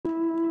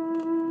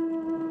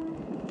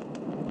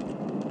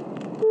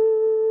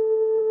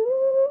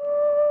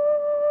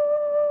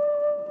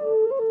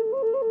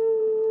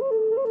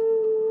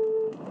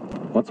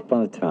Once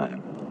upon a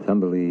time, some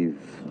believe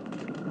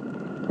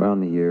around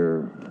the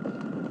year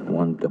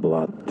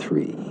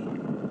 1003.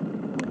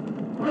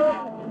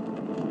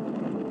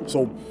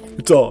 So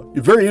it's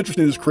very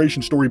interesting. This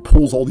creation story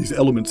pulls all these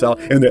elements out,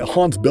 and that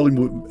Hans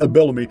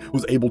Bellamy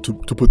was able to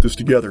put this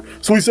together.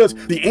 So he says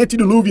the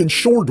antediluvian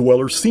shore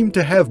dwellers seem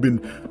to have been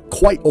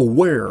quite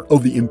aware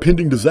of the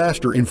impending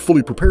disaster and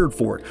fully prepared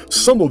for it.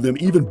 Some of them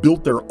even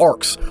built their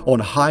arks on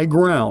high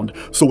ground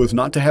so as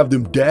not to have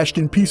them dashed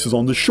in pieces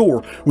on the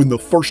shore when the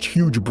first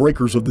huge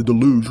breakers of the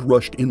deluge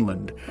rushed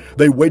inland.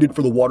 They waited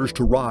for the waters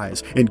to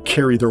rise and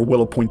carry their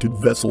well-appointed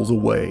vessels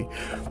away.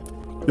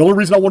 The only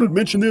reason I wanted to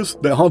mention this,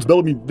 that Hans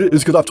Bellamy did,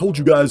 is because I've told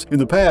you guys in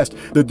the past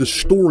that the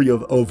story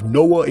of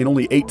Noah and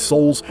only 8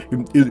 souls,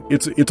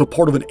 it's a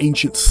part of an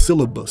ancient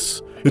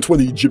syllabus. It's where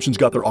the Egyptians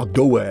got their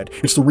Ogdoad.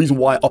 It's the reason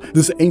why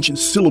this ancient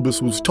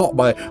syllabus was taught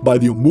by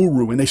the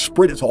Amuru, and they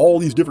spread it to all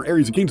these different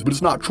areas of kingdoms, but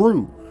it's not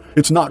true.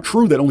 It's not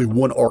true that only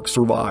one ark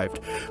survived.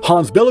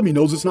 Hans Bellamy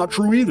knows it's not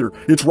true either.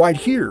 It's right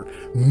here.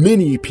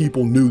 Many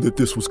people knew that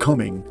this was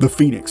coming, the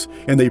Phoenix,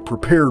 and they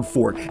prepared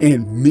for it,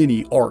 and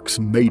many arks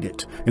made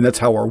it. And that's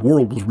how our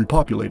world was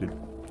repopulated.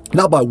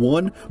 Not by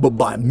one, but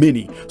by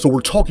many. So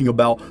we're talking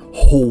about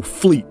whole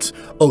fleets.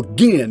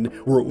 Again,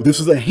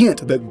 this is a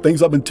hint that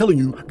things I've been telling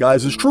you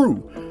guys is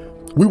true.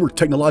 We were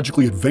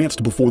technologically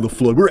advanced before the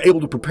flood. We were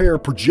able to prepare,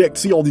 project,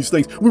 see all these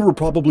things. We were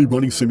probably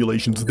running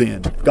simulations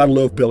then. Gotta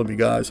love Bellamy,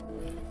 guys.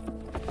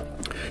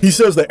 He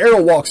says the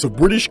Arawaks of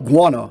British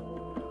Guiana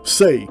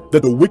say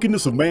that the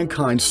wickedness of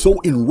mankind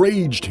so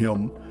enraged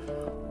him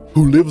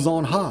who lives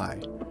on high,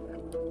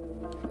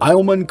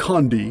 Ioman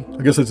Kandi,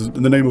 I guess that's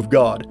in the name of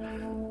God,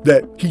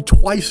 that he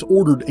twice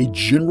ordered a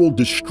general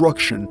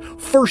destruction.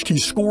 First he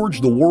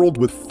scourged the world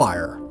with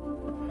fire,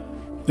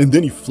 and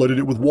then he flooded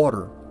it with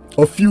water.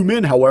 A few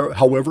men,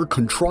 however,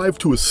 contrived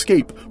to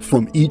escape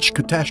from each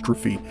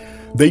catastrophe.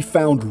 They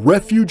found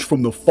refuge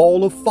from the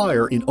fall of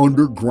fire in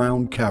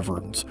underground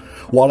caverns,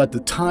 while at the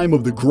time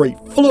of the Great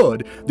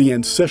Flood, the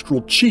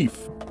ancestral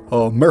chief,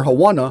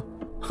 Marijuana,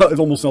 it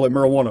almost sounds like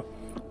marijuana,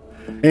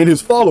 and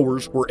his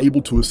followers were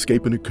able to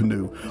escape in a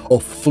canoe. A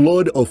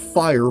flood of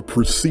fire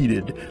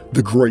preceded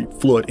the Great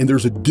Flood, and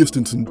there's a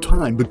distance in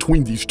time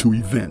between these two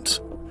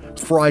events.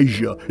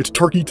 Phrygia, it's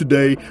Turkey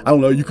today. I don't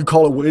know, you could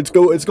call it, it's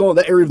gone,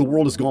 that area of the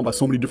world is gone by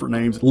so many different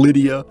names.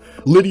 Lydia,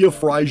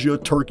 Phrygia,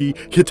 Turkey,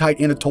 Hittite,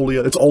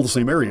 Anatolia, it's all the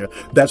same area.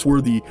 That's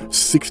where the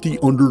 60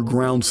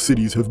 underground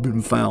cities have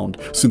been found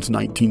since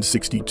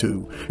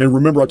 1962. And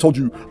remember, I told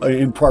you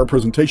in prior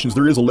presentations,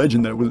 there is a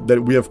legend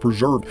that we have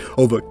preserved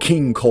of a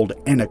king called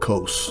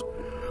Anakos,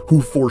 who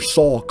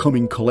foresaw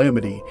coming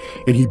calamity,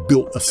 and he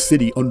built a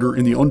city in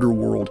the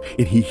underworld,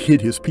 and he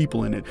hid his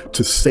people in it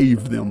to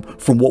save them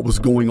from what was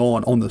going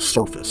on the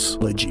surface.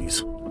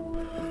 Legis.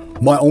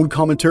 My own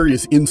commentary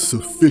is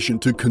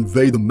insufficient to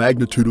convey the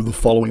magnitude of the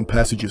following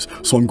passages,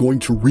 so I'm going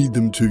to read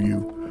them to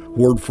you,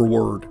 word for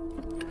word.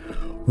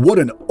 What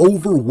an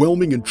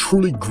overwhelming and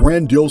truly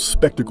grandiose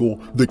spectacle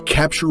the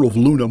capture of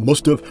Luna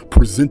must have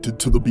presented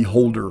to the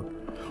beholder.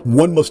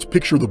 One must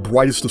picture the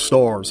brightest of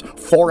stars,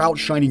 far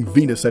outshining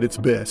Venus at its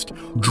best,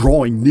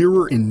 drawing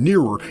nearer and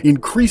nearer,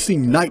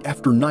 increasing night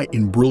after night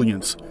in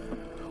brilliance.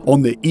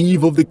 On the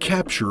eve of the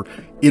capture,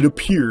 it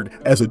appeared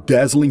as a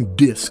dazzling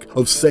disk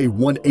of, say,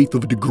 1/8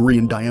 of a degree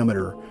in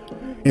diameter.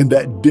 And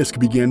that disk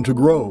began to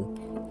grow,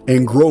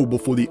 and grow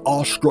before the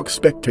awestruck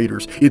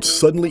spectators. It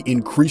suddenly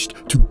increased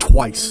to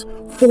twice,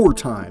 4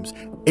 times,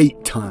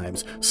 8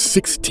 times,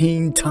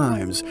 16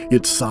 times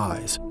its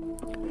size.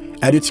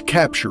 At its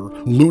capture,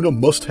 Luna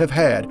must have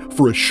had,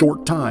 for a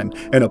short time,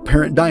 an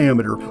apparent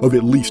diameter of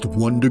at least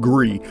 1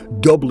 degree,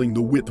 doubling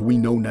the width we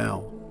know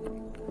now.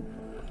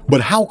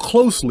 But how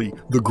closely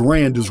the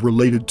grand is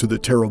related to the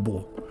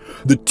terrible.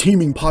 The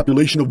teeming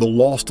population of the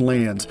lost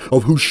lands,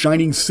 of whose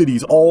shining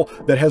cities all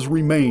that has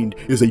remained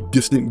is a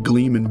distant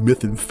gleam in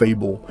myth and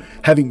fable,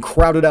 having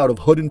crowded out of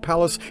hut and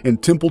palace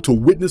and temple to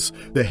witness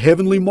the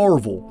heavenly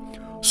marvel,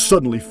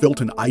 suddenly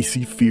felt an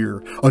icy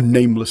fear, a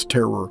nameless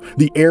terror.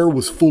 The air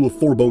was full of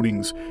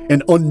forebodings.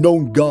 An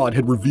unknown God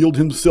had revealed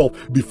himself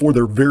before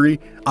their very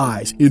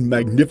eyes in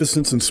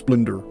magnificence and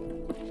splendor.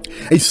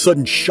 A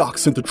sudden shock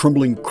sent the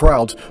trembling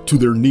crowds to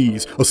their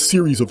knees. A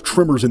series of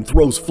tremors and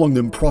throes flung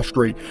them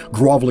prostrate,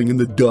 groveling in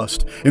the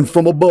dust. And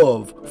from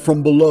above,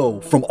 from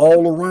below, from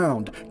all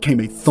around came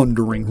a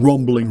thundering,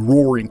 rumbling,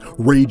 roaring,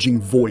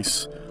 raging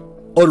voice,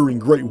 uttering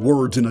great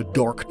words in a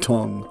dark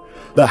tongue.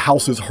 The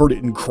houses heard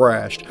it and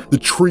crashed. The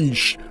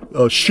trees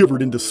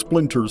shivered into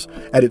splinters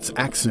at its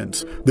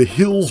accents. The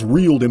hills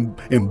reeled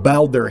and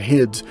bowed their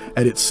heads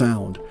at its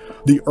sound.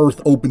 The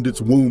earth opened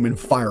its womb and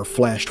fire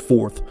flashed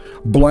forth.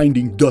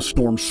 Blinding dust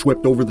storms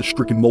swept over the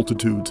stricken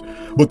multitudes.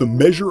 But the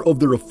measure of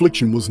their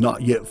affliction was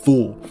not yet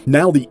full.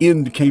 Now the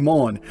end came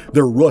on.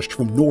 There rushed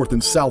from north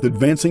and south,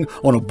 advancing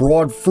on a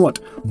broad front,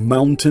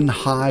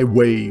 mountain-high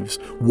waves,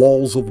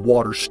 walls of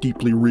water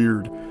steeply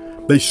reared.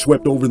 They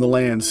swept over the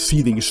land,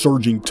 seething,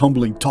 surging,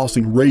 tumbling,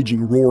 tossing,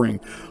 raging, roaring,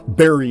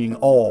 burying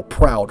all,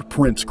 proud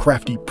prince,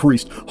 crafty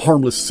priest,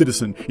 harmless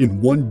citizen,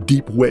 in one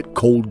deep, wet,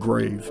 cold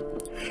grave.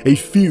 A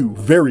few,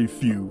 very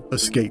few,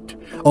 escaped.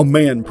 A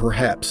man,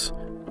 perhaps,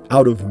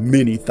 out of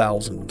many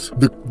thousands.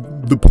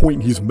 The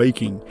point he's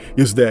making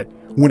is that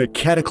when a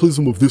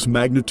cataclysm of this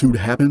magnitude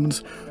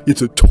happens,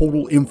 it's a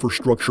total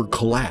infrastructure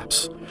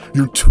collapse.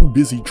 You're too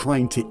busy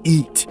trying to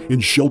eat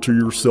and shelter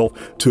yourself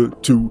to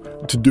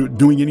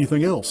doing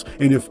anything else.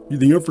 And if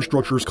the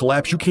infrastructure is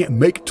collapsed, you can't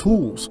make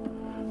tools.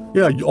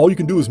 Yeah, all you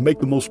can do is make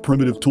the most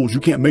primitive tools. You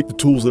can't make the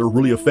tools that are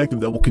really effective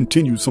that will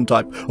continue some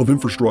type of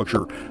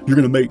infrastructure. You're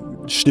going to make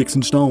sticks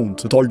and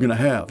stones. That's all you're going to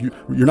have. You're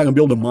not going to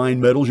be able to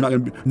mine metals. You're not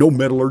going to no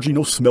metallurgy,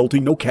 no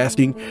smelting, no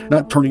casting,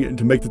 not turning it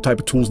into make the type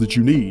of tools that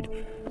you need.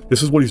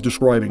 This is what he's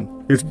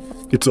describing.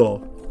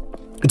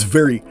 It's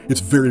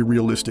very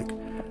realistic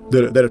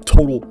that a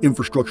total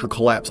infrastructure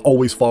collapse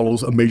always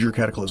follows a major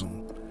cataclysm.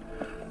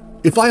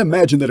 If I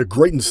imagine that a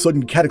great and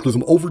sudden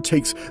cataclysm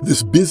overtakes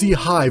this busy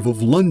hive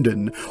of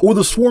London, or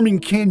the swarming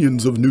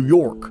canyons of New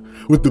York,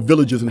 with the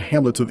villages and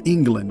hamlets of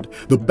England,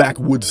 the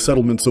backwoods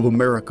settlements of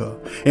America,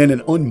 and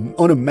an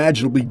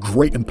unimaginably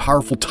great and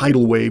powerful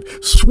tidal wave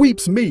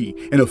sweeps me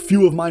and a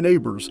few of my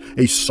neighbors,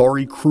 a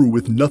sorry crew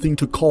with nothing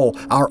to call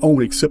our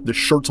own except the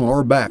shirts on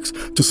our backs,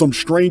 to some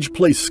strange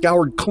place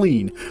scoured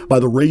clean by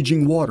the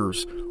raging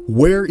waters,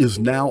 where is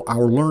now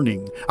our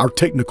learning, our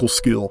technical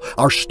skill,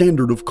 our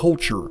standard of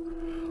culture?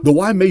 Though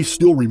I may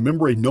still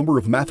remember a number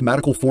of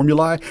mathematical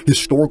formulae,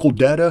 historical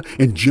data,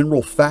 and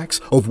general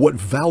facts, of what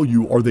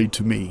value are they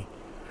to me?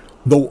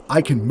 Though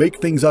I can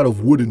make things out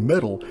of wood and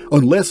metal,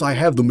 unless I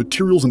have the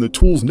materials and the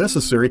tools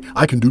necessary,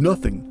 I can do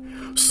nothing.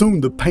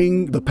 Soon the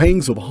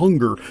pangs of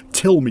hunger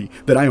tell me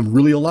that I am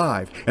really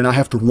alive, and I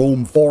have to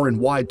roam far and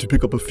wide to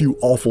pick up a few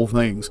awful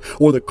things,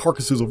 or the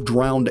carcasses of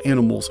drowned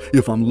animals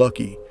if I'm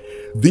lucky.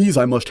 These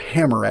I must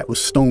hammer at with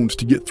stones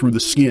to get through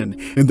the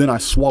skin, and then I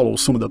swallow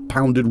some of the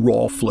pounded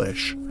raw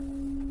flesh.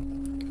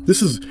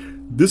 This is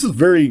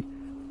very,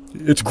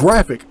 it's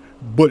graphic,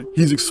 but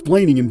he's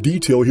explaining in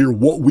detail here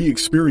what we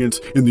experience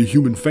in the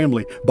human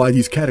family by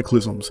these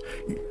cataclysms.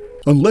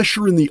 Unless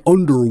you're in the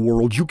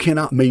underworld, you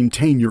cannot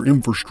maintain your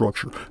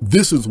infrastructure.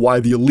 This is why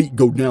the elite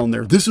go down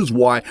there. This is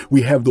why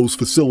we have those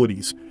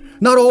facilities.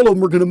 Not all of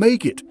them are going to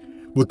make it,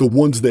 but the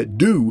ones that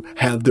do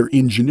have their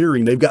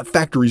engineering. They've got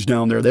factories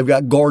down there. They've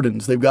got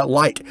gardens. They've got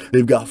light.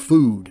 They've got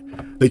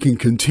food. They can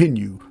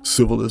continue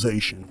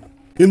civilization.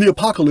 In the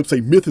apocalypse,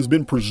 a myth has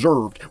been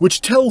preserved,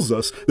 which tells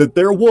us that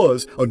there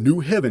was a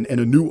new heaven and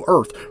a new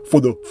earth, for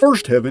the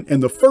first heaven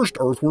and the first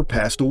earth were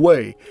passed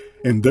away,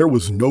 and there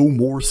was no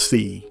more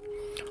sea.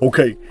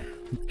 Okay,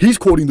 he's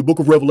quoting the book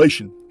of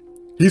Revelation.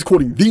 He's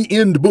quoting the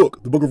end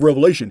book, the book of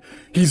Revelation.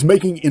 He's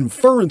making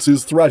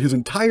inferences throughout his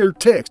entire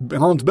text.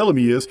 Hans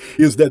Bellamy is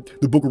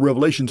that the book of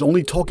Revelation is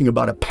only talking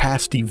about a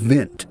past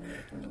event,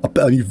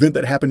 an event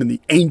that happened in the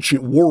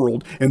ancient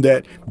world, and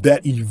that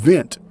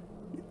event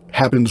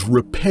happens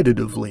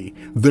repetitively.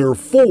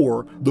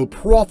 Therefore, the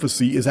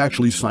prophecy is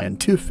actually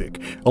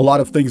scientific. A lot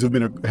of things have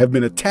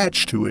been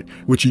attached to it,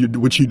 which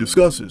he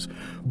discusses.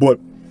 But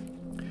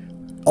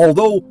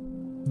although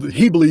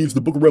he believes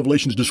the book of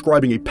Revelation is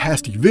describing a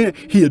past event,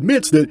 he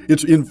admits that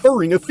it's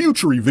inferring a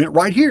future event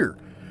right here.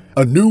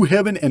 A new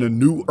heaven and a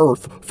new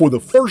earth, for the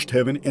first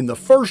heaven and the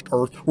first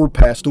earth were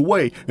passed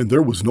away, and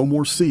there was no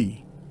more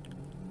sea.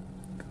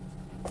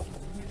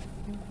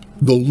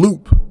 The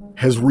loop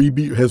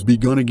has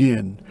begun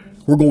again.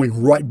 We're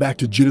going right back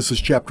to Genesis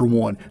chapter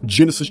 1. In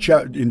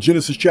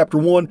Genesis chapter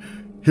 1,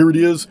 here it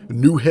is,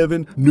 new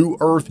heaven, new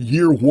earth,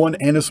 year 1,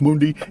 Annus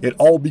Mundi. It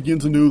all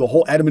begins anew. The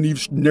whole Adam and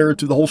Eve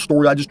narrative, the whole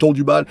story I just told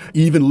you about,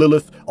 Eve and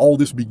Lilith, all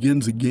this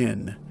begins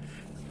again.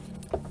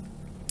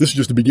 This is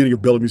just the beginning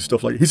of Bellamy's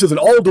stuff like it. He says, in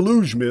all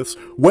deluge myths,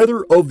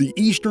 whether of the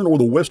eastern or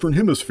the western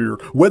hemisphere,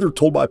 whether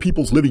told by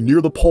peoples living near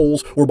the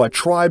poles or by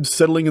tribes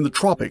settling in the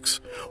tropics,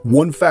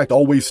 one fact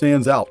always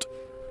stands out.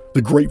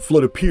 The Great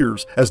Flood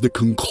appears as the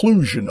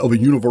conclusion of a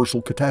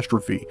universal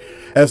catastrophe,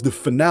 as the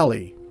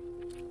finale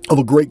of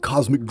a great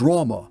cosmic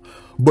drama.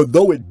 But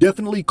though it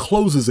definitely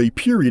closes a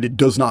period, it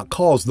does not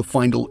cause the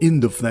final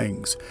end of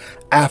things.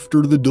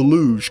 After the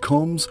deluge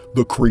comes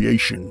the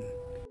creation.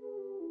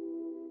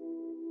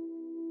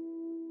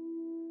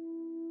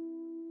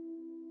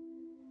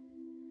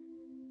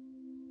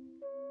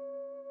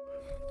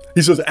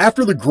 He says,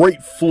 after the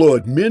great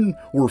flood, men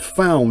were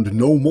found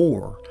no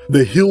more.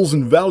 The hills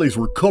and valleys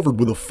were covered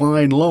with a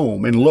fine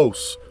loam and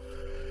loess,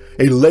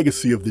 a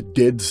legacy of the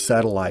dead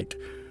satellite,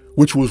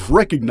 which was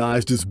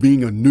recognized as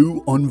being a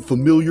new,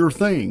 unfamiliar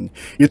thing.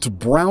 Its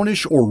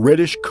brownish or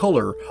reddish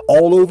color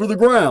all over the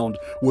ground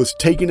was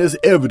taken as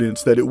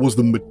evidence that it was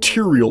the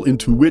material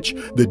into which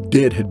the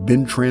dead had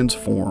been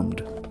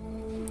transformed.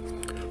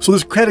 So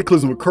this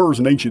cataclysm occurs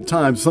in ancient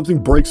times. Something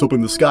breaks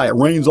open the sky. It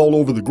rains all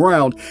over the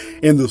ground,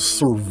 and the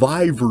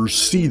survivors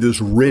see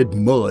this red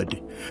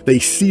mud. They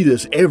see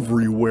this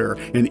everywhere,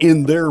 and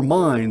in their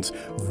minds,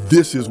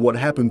 this is what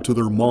happened to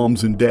their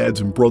moms and dads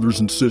and brothers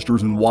and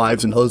sisters and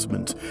wives and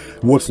husbands.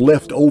 What's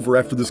left over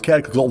after this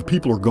cataclysm, all the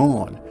people are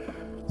gone.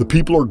 The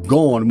people are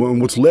gone,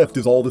 and what's left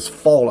is all this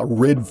fallout,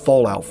 red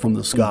fallout from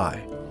the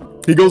sky.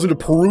 He goes into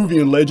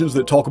Peruvian legends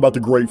that talk about the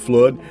Great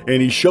Flood,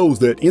 and he shows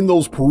that in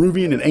those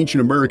Peruvian and ancient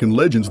American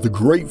legends, the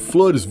Great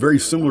Flood is very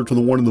similar to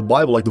the one in the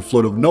Bible, like the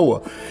flood of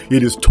Noah.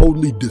 It is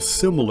totally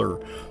dissimilar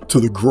to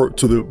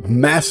the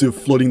massive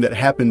flooding that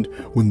happened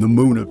when the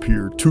moon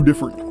appeared. Two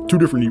different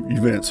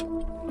events.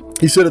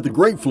 He said at the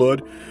Great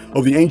Flood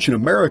of the ancient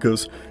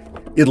Americas,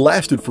 it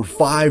lasted for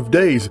 5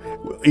 days,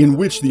 in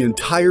which the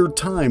entire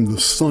time the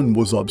sun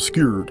was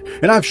obscured.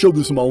 And I've showed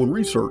this in my own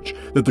research,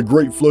 that the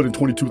Great Flood in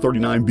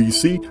 2239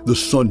 BC, the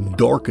sun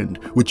darkened,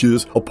 which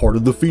is a part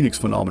of the Phoenix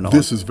phenomenon.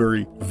 This is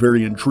very,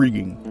 very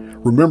intriguing.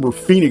 Remember,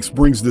 Phoenix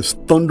brings this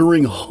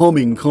thundering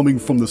humming coming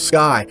from the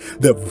sky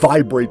that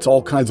vibrates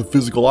all kinds of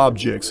physical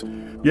objects.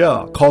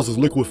 Yeah, causes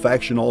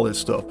liquefaction, all that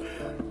stuff.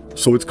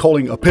 So it's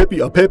calling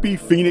Apepi,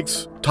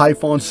 Phoenix,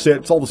 Typhon, Set.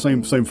 It's all the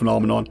same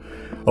phenomenon.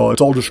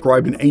 It's all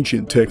described in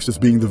ancient texts as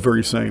being the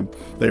very same.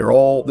 They are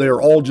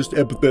all just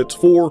epithets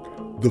for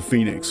the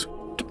Phoenix.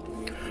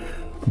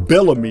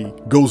 Bellamy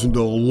goes into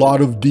a lot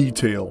of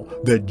detail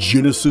that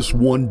Genesis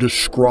 1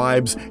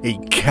 describes a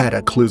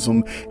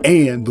cataclysm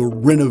and the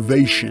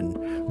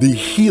renovation, the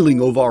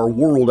healing of our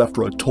world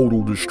after a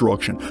total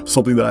destruction.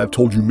 Something that I've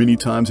told you many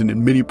times and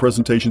in many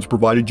presentations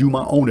provided you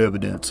my own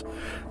evidence.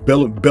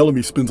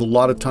 Bellamy spends a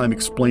lot of time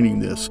explaining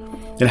this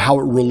and how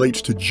it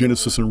relates to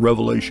Genesis and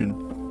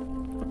Revelation.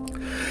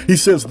 He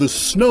says the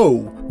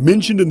snow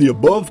mentioned in the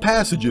above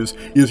passages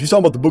he's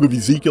talking about the book of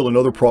Ezekiel and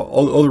other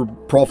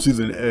prophecies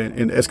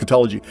and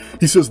eschatology.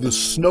 He says the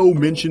snow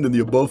mentioned in the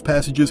above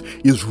passages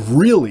is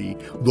really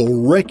the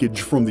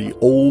wreckage from the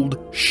old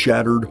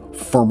shattered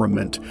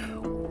firmament,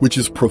 which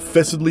is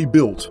professedly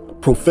built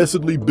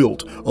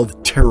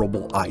of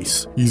terrible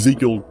ice.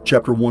 Ezekiel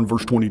chapter 1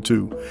 verse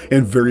 22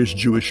 and various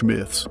Jewish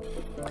myths.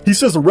 He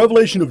says the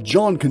revelation of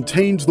John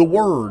contains the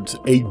words,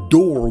 a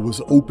door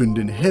was opened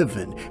in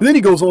heaven. And then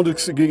he goes on to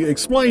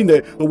explain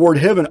that the word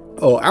heaven,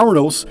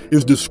 Aranos,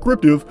 is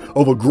descriptive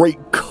of a great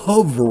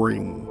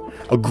covering,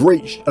 a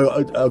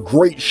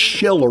great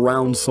shell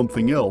around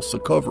something else, a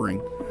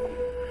covering.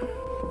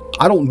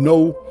 I don't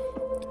know.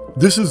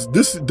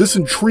 This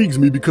intrigues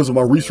me because of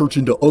my research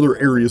into other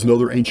areas and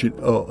other ancient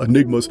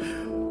enigmas.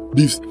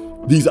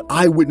 These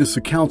eyewitness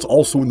accounts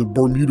also in the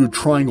Bermuda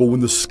Triangle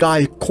when the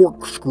sky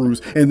corkscrews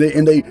and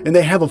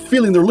they have a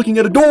feeling they're looking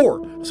at a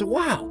door. I said,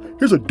 wow,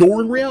 here's a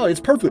door in reality. It's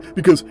perfect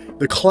because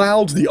the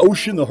clouds, the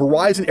ocean, the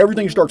horizon,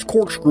 everything starts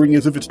corkscrewing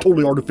as if it's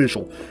totally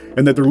artificial,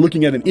 and that they're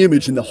looking at an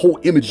image and the whole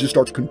image just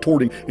starts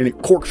contorting and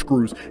it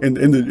corkscrews. And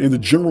the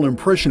general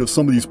impression of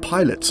some of these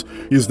pilots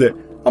is that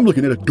I'm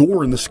looking at a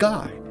door in the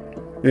sky,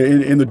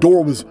 and the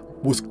door was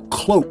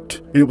cloaked,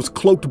 and it was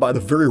cloaked by the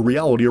very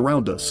reality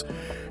around us.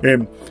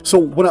 And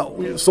so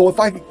if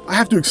I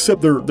have to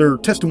accept their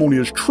testimony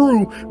as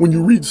true when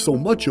you read so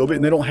much of it,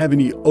 and they don't have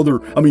any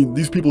other. I mean,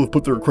 these people have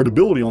put their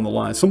credibility on the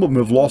line. Some of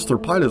them have lost their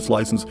pilot's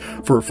license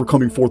for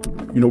coming forth,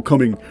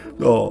 coming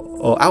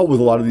out with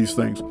a lot of these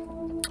things.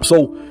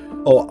 So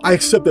I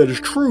accept that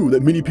as true,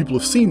 that many people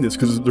have seen this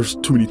because there's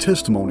too many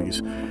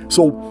testimonies.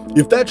 So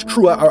if that's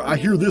true, I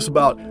hear this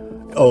about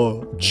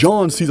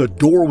John sees a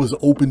door was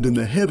opened in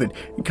the heaven.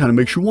 It kind of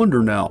makes you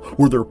wonder now,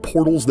 were there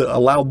portals that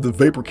allowed the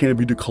vapor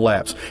canopy to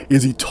collapse?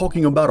 Is he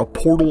talking about a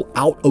portal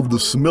out of the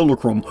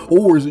simulacrum,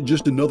 or is it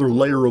just another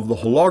layer of the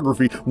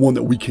holography, one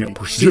that we can't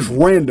perceive? Just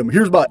random.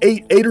 Here's about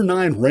eight or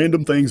nine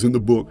random things in the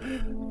book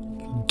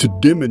to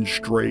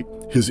demonstrate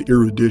his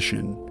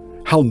erudition,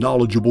 how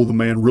knowledgeable the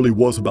man really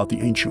was about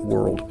the ancient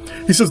world.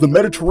 He says the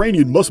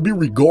Mediterranean must be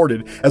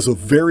regarded as a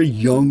very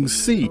young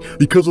sea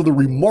because of the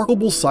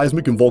remarkable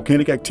seismic and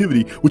volcanic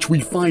activity which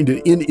we find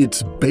in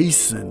its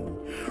basin.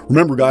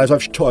 Remember, guys,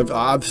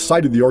 I've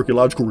cited the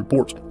archaeological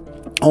reports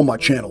on my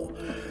channel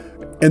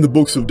and the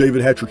books of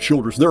David Hatcher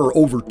Childress. There are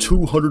over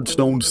 200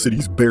 stone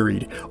cities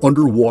buried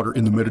underwater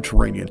in the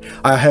Mediterranean.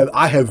 I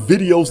have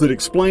videos that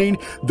explain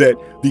that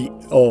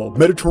the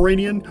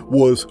Mediterranean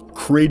was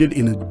created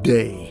in a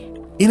day.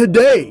 In a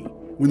day,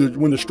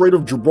 when the Strait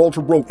of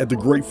Gibraltar broke at the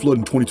Great Flood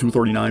in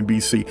 2239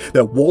 BC,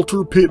 that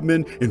Walter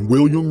Pittman and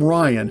William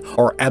Ryan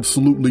are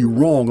absolutely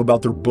wrong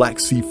about their Black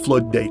Sea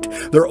flood date.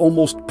 They're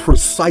almost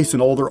precise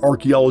in all their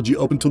archaeology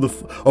up until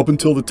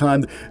the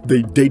time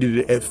they dated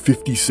it at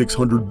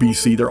 5600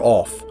 BC. They're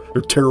off.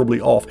 They're terribly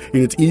off,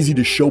 and it's easy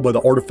to show by the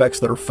artifacts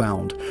that are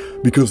found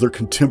because they're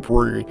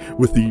contemporary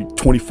with the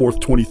 24th,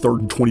 23rd,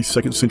 and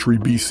 22nd century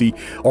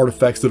BC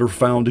artifacts that are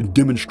found and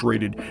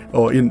demonstrated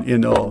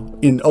in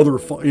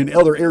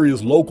other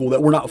areas local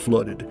that were not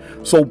flooded.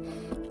 So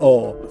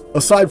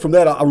aside from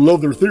that, I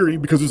love their theory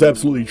because it's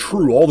absolutely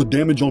true. All the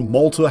damage on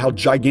Malta, how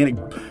gigantic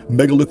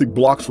megalithic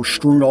blocks were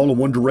strewn all in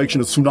one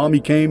direction. A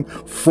tsunami came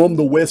from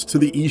the west to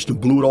the east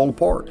and blew it all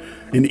apart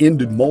and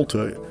ended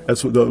Malta.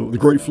 That's what the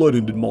Great Flood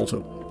ended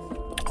Malta.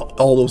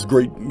 All those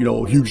great,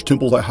 huge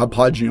temples like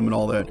Hypogeum and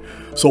all that.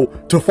 So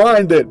to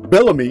find that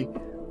Bellamy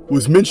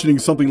was mentioning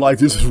something like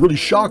this is really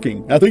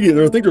shocking. I think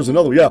there's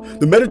another one. Yeah,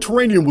 the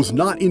Mediterranean was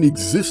not in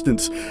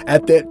existence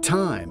at that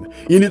time.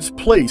 In its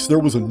place, there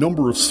was a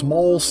number of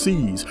small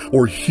seas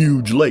or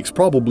huge lakes,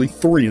 probably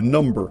 3 in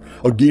number.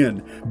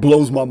 Again,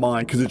 blows my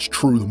mind because it's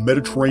true. The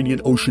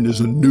Mediterranean Ocean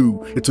is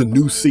it's a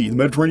new sea. The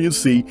Mediterranean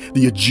Sea,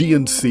 the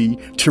Aegean Sea,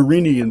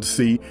 Tyrrhenian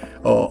Sea,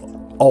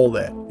 all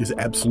that is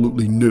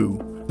absolutely new.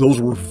 Those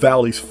were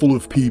valleys full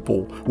of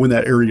people when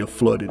that area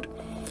flooded.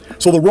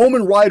 So the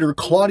Roman writer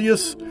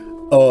Claudius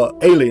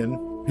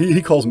Aelian,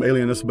 he calls him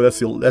Aelianus, but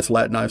that's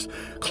Latinized.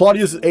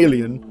 Claudius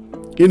Aelian,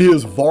 in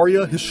his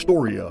Varia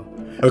Historia,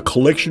 a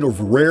collection of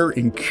rare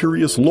and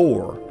curious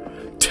lore,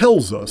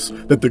 tells us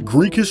that the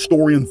Greek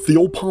historian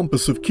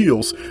Theopompus of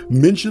Chios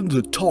mentions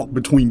a talk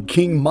between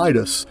King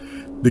Midas,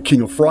 the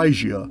king of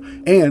Phrygia,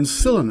 and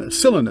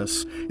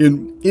Silenus,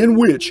 in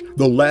which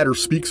the latter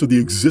speaks of the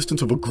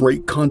existence of a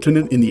great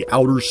continent in the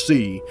outer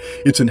sea.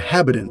 Its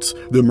inhabitants,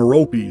 the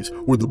Meropes,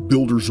 were the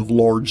builders of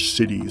large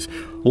cities.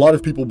 A lot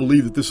of people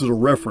believe that this is a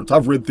reference.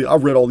 I've read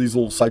all these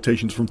little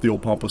citations from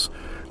Theopompus.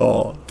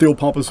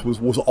 Theopompus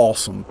was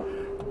awesome.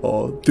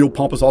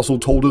 Theopompus also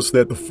told us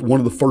that one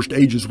of the first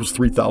ages was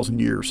 3,000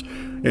 years.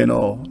 And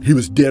he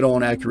was dead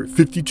on accurate.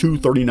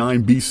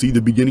 5239 BC,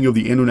 the beginning of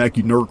the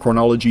Anunnaki nerd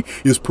chronology,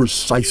 is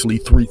precisely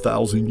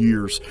 3,000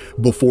 years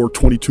before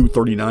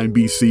 2239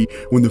 BC,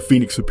 when the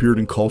Phoenix appeared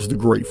and caused the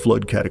Great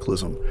Flood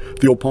cataclysm.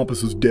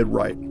 Theopompus is dead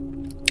right.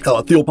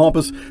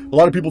 Theopompus, a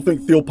lot of people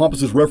think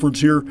Theopompus's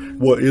reference here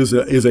is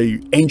a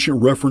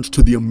ancient reference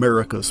to the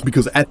Americas,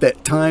 because at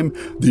that time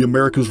the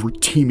Americas were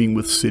teeming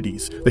with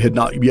cities. They had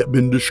not yet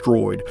been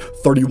destroyed.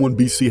 31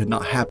 BC had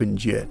not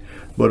happened yet.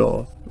 But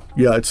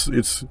yeah, it's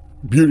a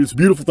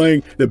beautiful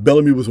thing that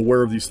Bellamy was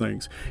aware of these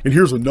things. And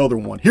here's another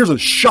one. Here's a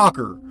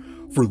shocker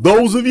for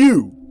those of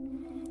you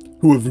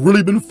who have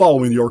really been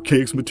following the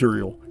Archaics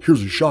material.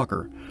 Here's a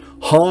shocker.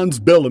 Hans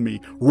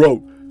Bellamy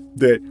wrote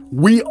that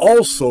we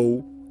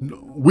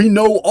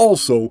know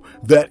also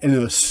that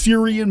an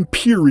Assyrian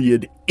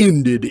period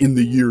ended in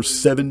the year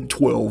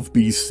 712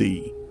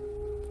 BC.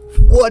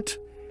 What?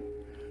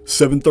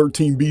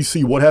 713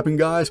 BC, what happened,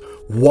 guys?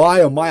 Why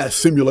am I a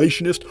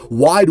simulationist?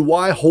 Why do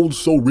I hold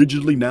so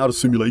rigidly now to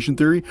simulation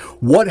theory?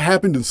 What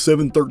happened in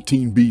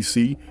 713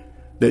 BC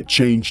that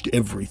changed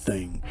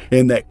everything?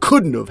 And that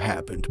couldn't have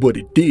happened, but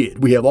it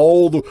did. We have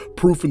all the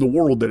proof in the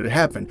world that it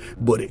happened,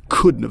 but it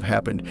couldn't have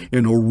happened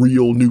in a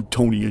real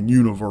Newtonian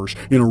universe,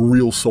 in a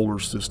real solar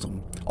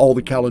system. All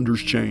the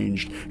calendars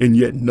changed, and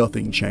yet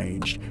nothing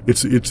changed.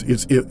 It's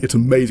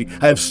amazing.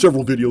 I have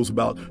several videos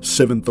about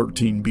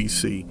 713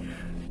 BC.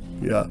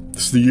 Yeah,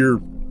 it's the year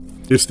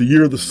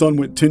the sun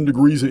went 10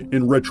 degrees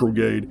in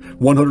retrograde.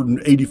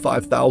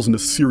 185,000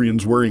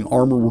 Assyrians wearing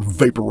armor were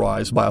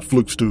vaporized by a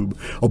Fluxtube,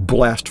 a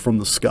blast from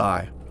the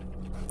sky.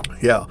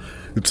 Yeah,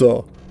 it's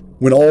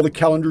when all the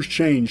calendars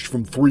changed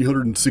from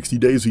 360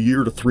 days a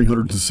year to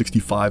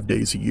 365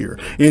 days a year.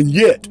 And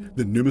yet,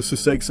 the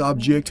Nemesis X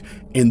object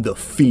and the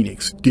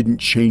Phoenix didn't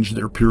change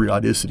their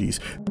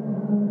periodicities.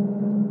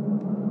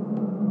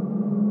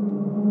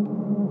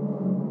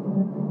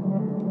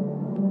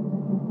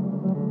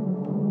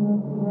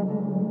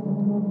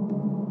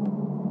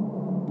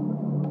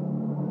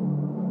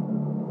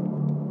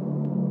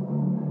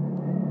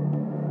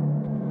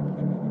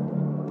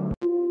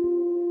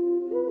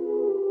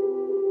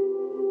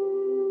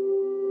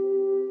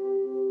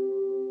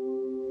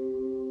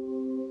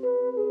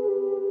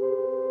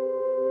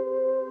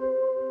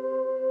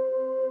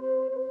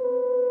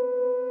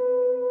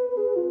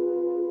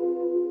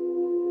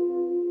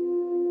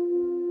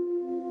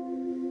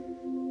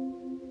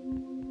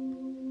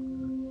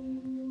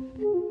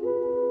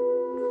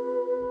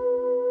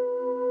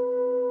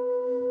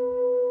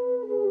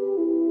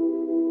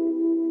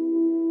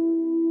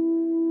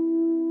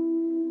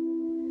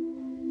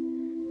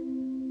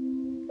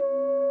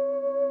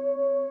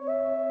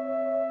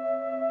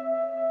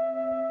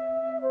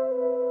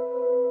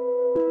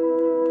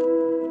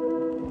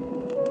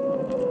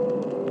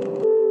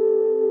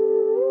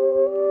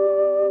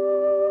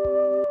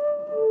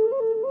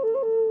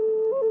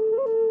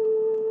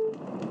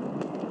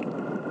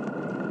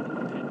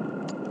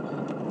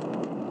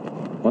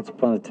 Once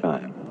upon a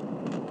time,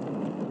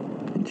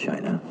 in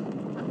China,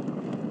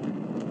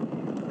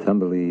 some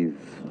believe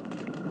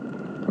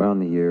around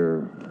the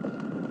year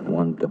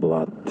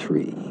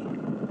 1003,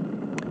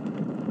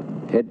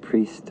 head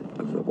priest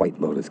of the White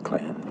Lotus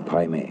clan,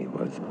 Pai Mei,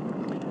 was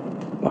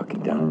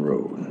walking down a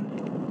road,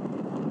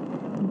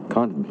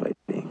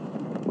 contemplating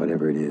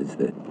whatever it is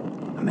that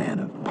a man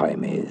of Pai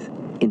Mei's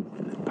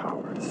infinite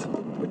powers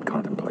would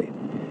contemplate,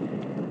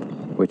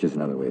 which is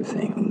another way of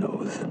saying who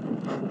knows.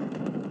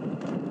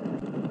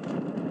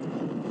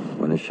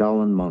 When a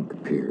Shaolin monk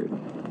appeared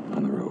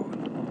on the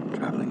road,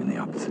 traveling in the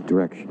opposite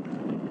direction.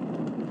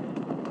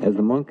 As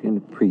the monk and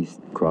the priest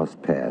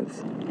crossed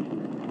paths,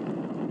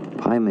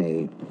 Pai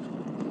Mei,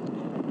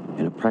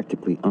 in a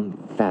practically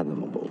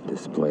unfathomable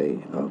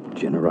display of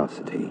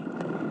generosity,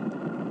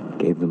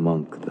 gave the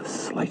monk the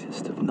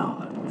slightest of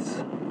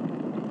nods.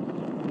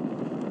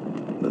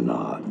 The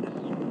nod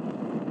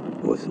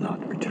was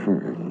not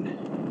returned.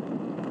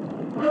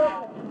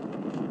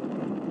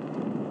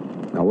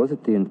 Now, was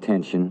it the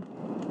intention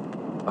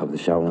of the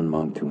Shaolin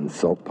monk to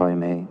insult Pai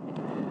Mei?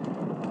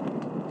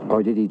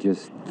 Or did he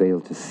just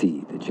fail to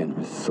see the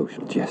generous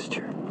social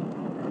gesture?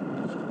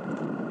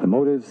 The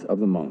motives of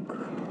the monk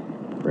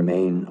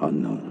remain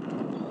unknown.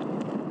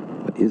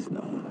 What is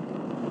known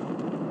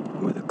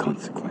were the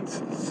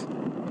consequences.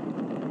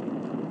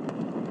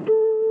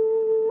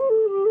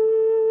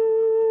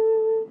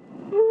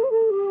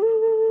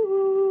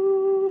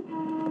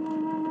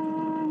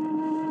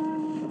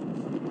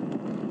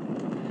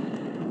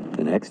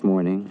 The next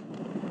morning,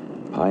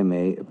 Pai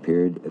Mei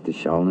appeared at the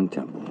Shaolin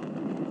Temple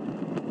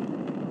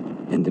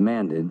and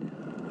demanded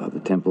of the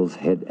temple's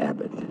head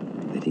abbot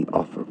that he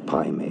offer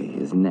Pai Mei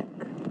his neck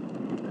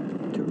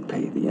to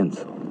repay the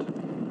insult.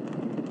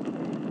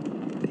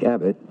 The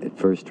abbot at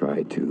first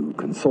tried to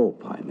console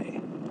Pai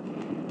Mei,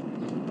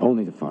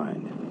 only to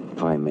find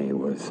Pai Mei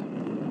was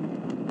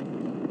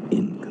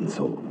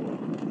inconsolable.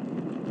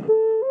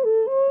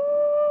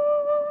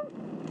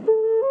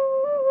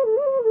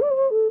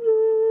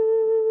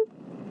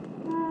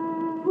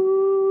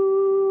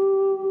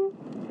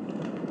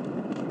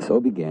 So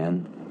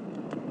began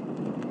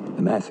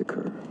the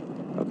massacre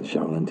of the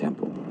Shaolin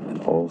Temple and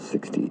all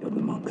 60 of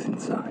the monks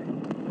inside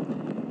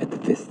at the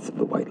Fists of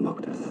the White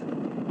Lotus.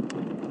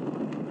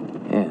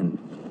 And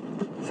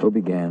so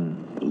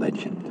began the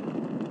legend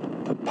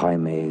of Pai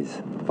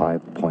Mei's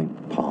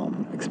 5-point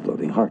palm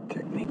exploding heart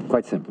technique.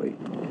 Quite simply,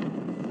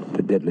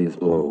 the deadliest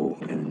blow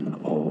in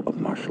all of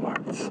martial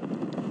arts.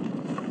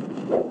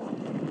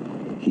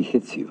 He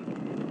hits you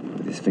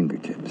with his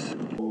fingertips.